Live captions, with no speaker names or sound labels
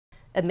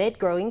Amid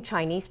growing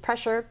Chinese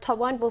pressure,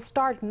 Taiwan will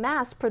start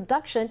mass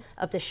production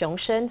of the Hsiung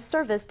Sheng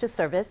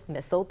surface-to-surface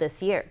missile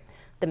this year.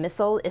 The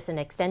missile is an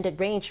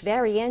extended-range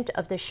variant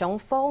of the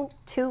Hsiung Feng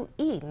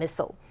IIE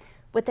missile.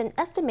 With an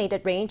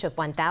estimated range of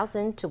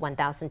 1,000 to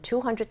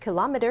 1,200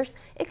 kilometers,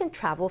 it can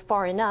travel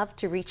far enough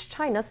to reach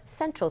China's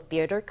Central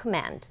Theater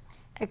Command.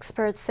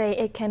 Experts say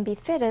it can be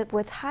fitted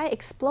with high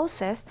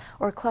explosive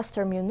or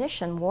cluster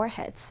munition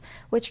warheads,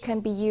 which can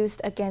be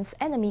used against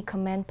enemy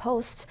command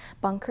posts,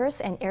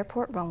 bunkers, and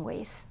airport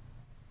runways.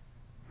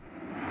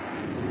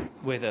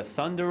 With a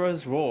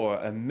thunderous roar,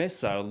 a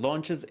missile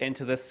launches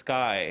into the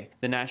sky.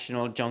 The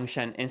National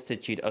Chung-Shan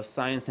Institute of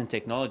Science and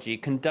Technology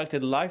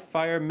conducted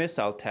live-fire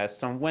missile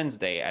tests on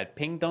Wednesday at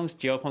Pingtung's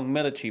Jiupeng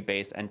military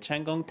base and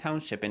Chenggong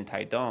Township in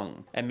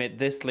Taitung. Amid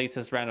this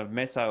latest round of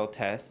missile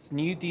tests,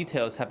 new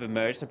details have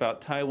emerged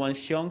about Taiwan's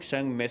Hsiung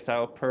Sheng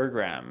missile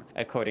program.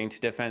 According to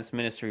Defense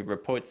Ministry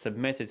reports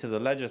submitted to the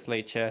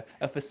legislature,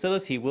 a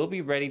facility will be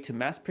ready to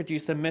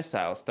mass-produce the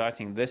missile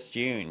starting this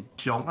June.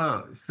 雄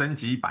2升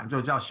级版就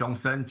叫雄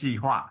升计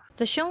划。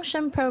 The Hsiung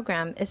Sheng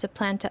program is a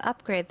plan to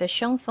upgrade the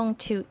Hsiung Feng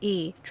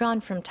IIE.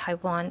 Drawn from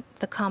Taiwan,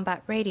 the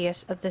combat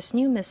radius of this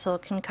new missile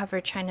can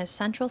cover China's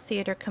Central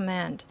Theater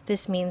Command.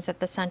 This means that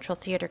the Central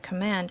Theater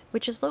Command,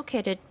 which is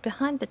located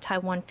behind the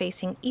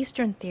Taiwan-facing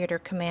Eastern Theater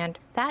Command,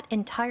 that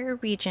entire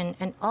region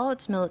and all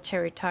its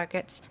military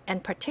targets,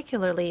 and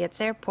particularly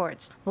its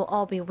airports, will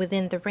all be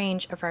within the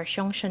range of our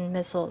Hsiung Sheng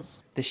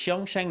missiles. The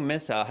Hsiung Sheng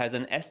missile has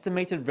an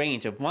estimated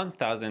range of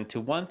 1,000 to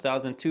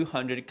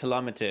 1,200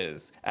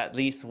 kilometers. At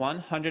least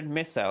 100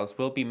 missiles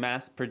will be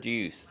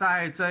mass-produced.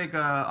 在这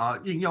个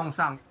应用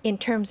上 In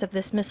terms of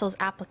this missile's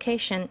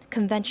application,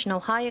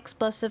 conventional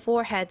high-explosive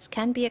warheads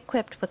can be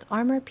equipped with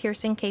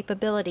armor-piercing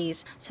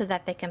capabilities so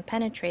that they can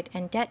penetrate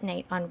and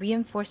detonate on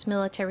reinforced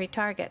military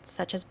targets,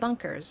 such as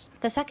bunkers.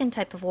 The second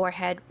type of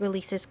warhead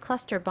releases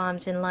cluster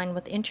bombs in line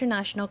with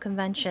international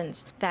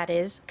conventions, that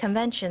is,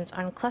 conventions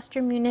on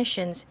cluster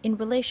munitions in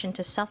relation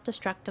to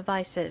self-destruct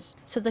devices.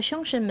 So the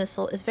Hsiung Sheng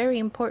missile is very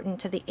important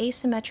to the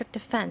asymmetric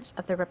defense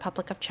of the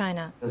Republic of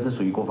China. 这是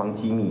属于国防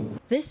机密。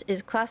 This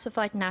is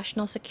classified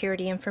national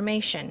security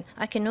information.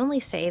 I can only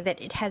say that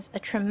it has a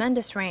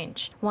tremendous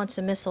range. Once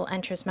a missile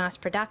enters mass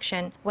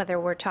production, whether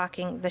we're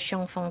talking the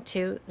Hsiung Feng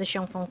II, the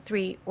Hsiung Feng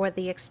III, or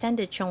the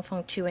extended Hsiung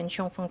Feng II and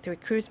Hsiung Feng III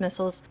cruise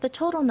missiles, the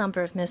total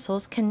number of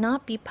missiles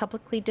cannot be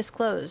publicly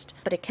disclosed,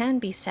 but it can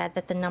be said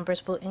that the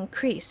numbers will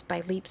increase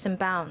by leaps and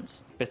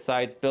bounds.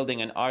 Besides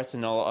building an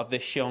arsenal of the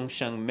Hsiung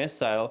Sheng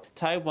missile,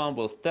 Taiwan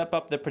will step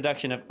up the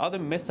production of other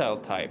missile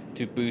types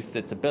to boost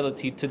its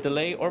ability to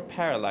delay or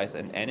paralyze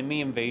an enemy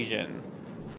invasion.